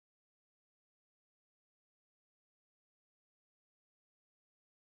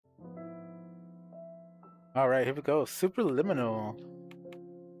All right, here we go. Superliminal.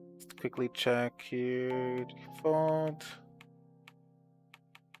 Let's quickly check here. Default.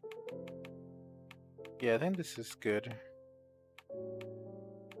 Yeah, I think this is good.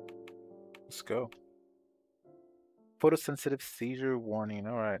 Let's go. Photosensitive seizure warning.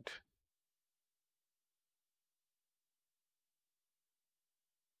 All right.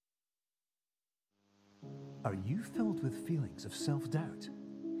 Are you filled with feelings of self-doubt?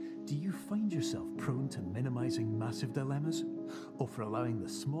 Do you find yourself prone to minimizing massive dilemmas, or for allowing the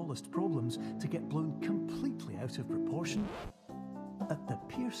smallest problems to get blown completely out of proportion? At the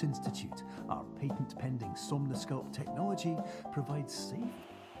Pierce Institute, our patent-pending Somnosculpt technology provides safe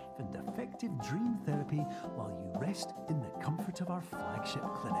and effective dream therapy while you rest in the comfort of our flagship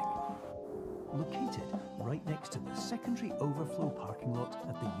clinic. Located right next to the secondary overflow parking lot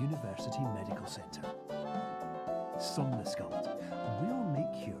at the University Medical Centre. Somnosculpt, we'll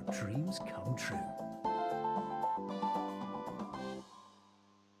make your dreams come true.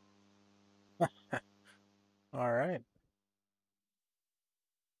 All right.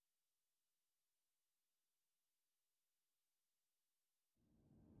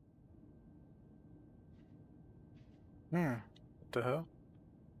 What the hell?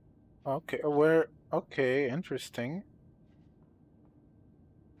 Okay, where? Okay, interesting.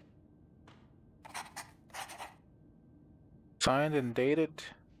 Signed and dated.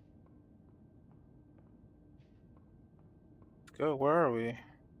 Let's go. Where are we?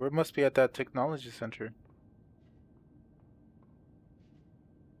 We must be at that technology center.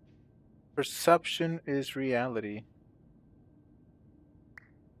 Perception is reality.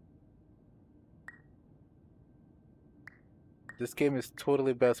 This game is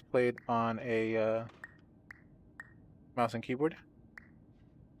totally best played on a mouse and keyboard.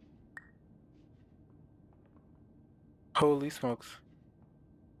 Holy smokes.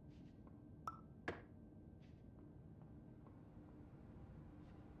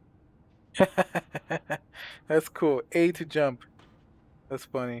 That's cool. A to jump. That's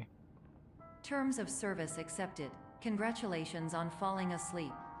funny. Terms of service accepted. Congratulations on falling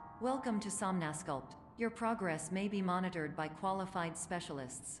asleep. Welcome to Somnosculpt. Your progress may be monitored by qualified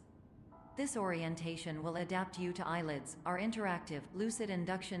specialists. This orientation will adapt you to eyelids, our interactive, lucid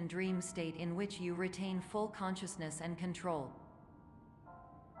induction dream state in which you retain full consciousness and control.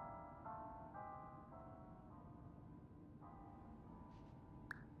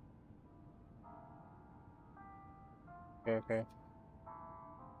 Okay.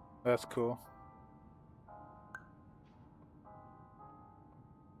 That's cool.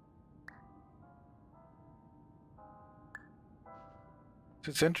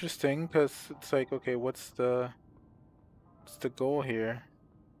 It's interesting because it's like, okay, what's the goal here?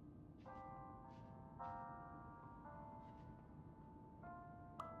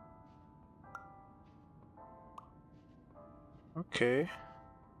 Okay.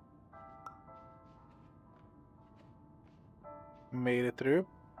 Made it through.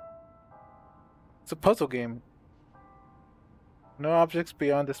 It's a puzzle game. No objects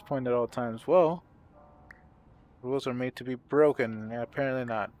beyond this point at all times. Well, rules are made to be broken. Apparently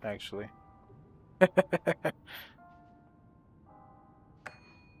not, actually.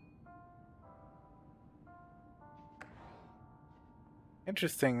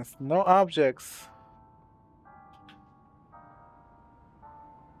 Interesting. No objects.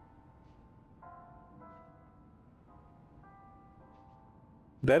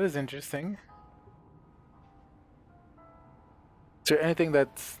 That is interesting. Is there anything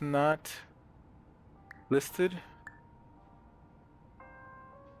that's not listed?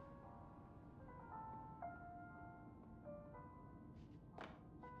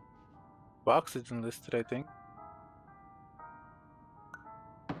 Oxygen listed, I think.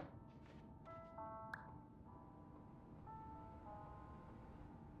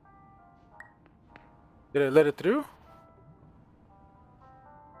 Did I let it through?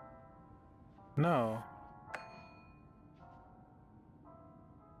 No.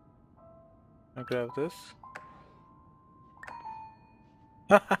 I'll grab this.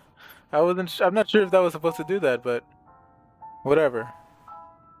 I'm not sure if that was supposed to do that, but whatever.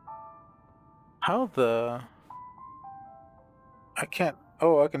 How the... I can't...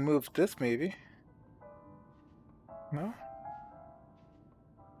 Oh, I can move this maybe. No?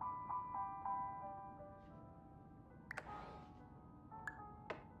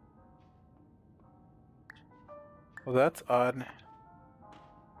 Well, that's odd.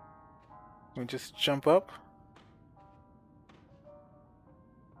 Can we just jump up?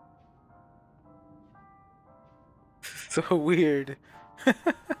 So weird.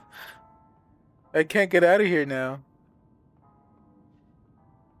 I can't get out of here now.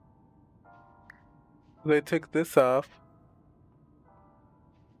 They took this off.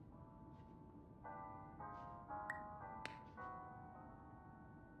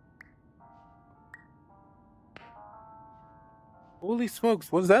 Holy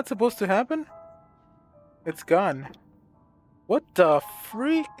smokes, was that supposed to happen? It's gone. What the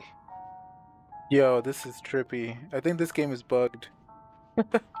freak? Yo, this is trippy. I think this game is bugged.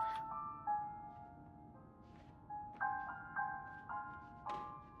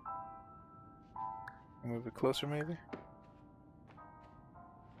 Move it closer, maybe?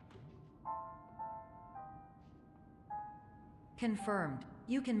 Confirmed.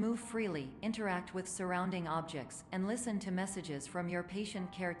 You can move freely, interact with surrounding objects, and listen to messages from your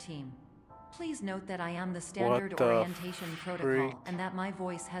patient care team. Please note that I am the standard orientation protocol and that my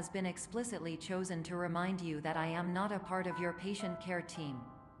voice has been explicitly chosen to remind you that I am not a part of your patient care team.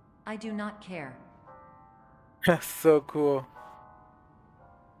 I do not care. That's so cool.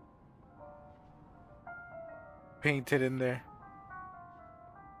 Painted in there.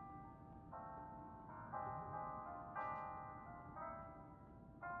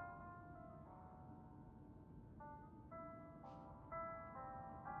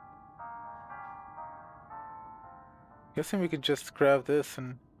 Guessing we could just grab this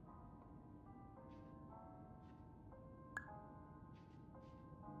and...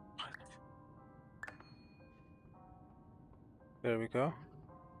 There we go.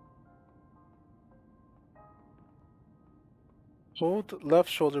 Hold left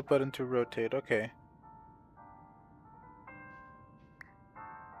shoulder button to rotate. Okay.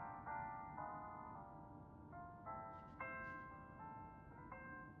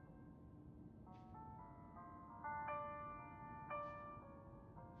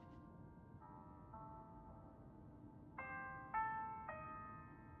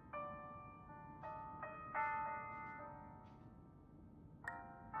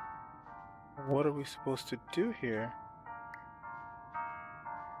 What are we supposed to do here?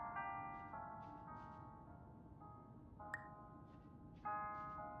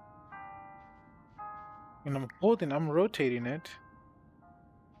 And I'm rotating it.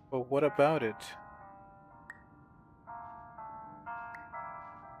 But what about it?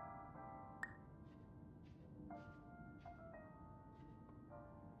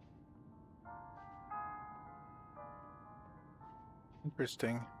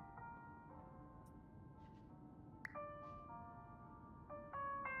 Interesting.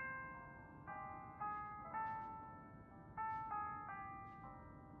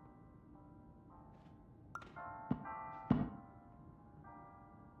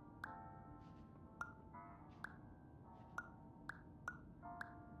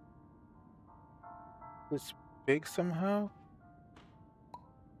 This big somehow?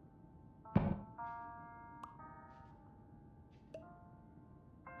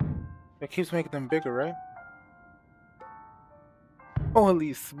 That keeps making them bigger, right?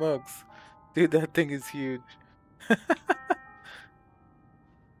 Holy smokes. Dude, that thing is huge.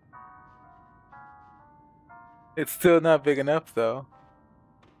 It's still not big enough, though.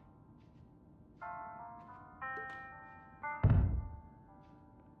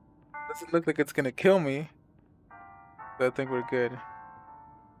 Doesn't look like it's gonna kill me. So I think we're good.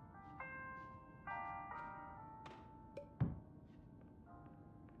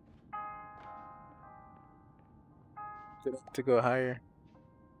 To go higher.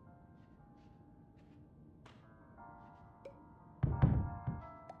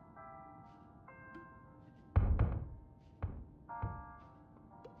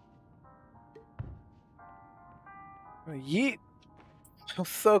 Yeet!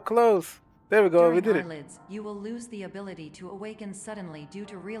 So close. There we go. During We did it. eyelids, you will lose the ability to awaken suddenly due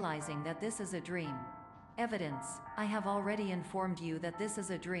to realizing that this is a dream. Evidence: I have already informed you that this is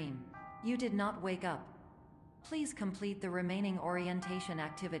a dream. You did not wake up. Please complete the remaining orientation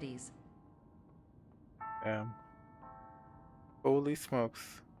activities. Damn. Holy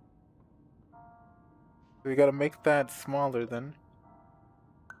smokes. We gotta make that smaller then.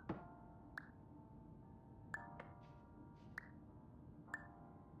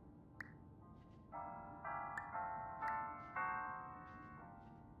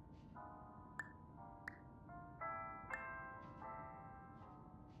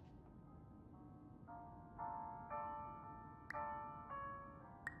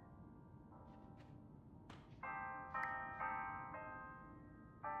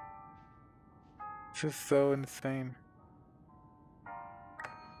 This is so insane.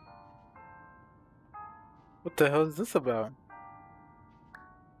 What the hell is this about?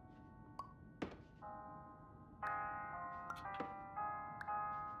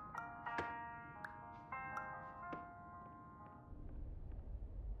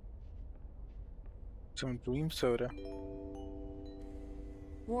 Some dream soda.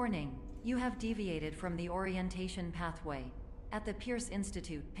 Warning, you have deviated from the orientation pathway. At the Pierce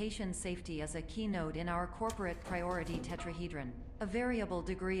Institute, patient safety is a keynote in our corporate priority tetrahedron. A variable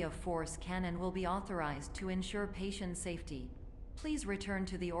degree of force can and will be authorized to ensure patient safety. Please return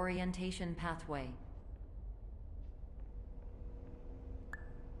to the orientation pathway.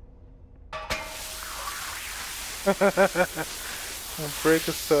 I'll break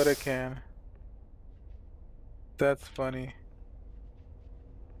a soda can. That's funny.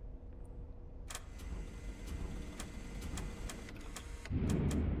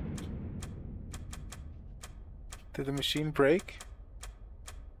 Did the machine break?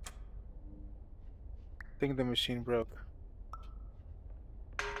 I think the machine broke.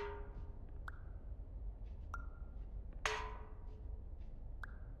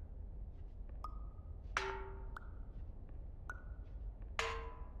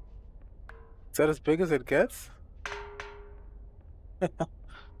 Is that as big as it gets?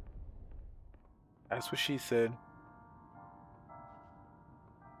 That's what she said.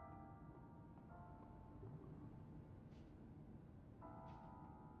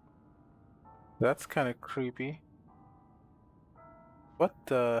 That's kind of creepy. What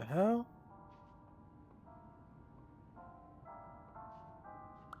the hell?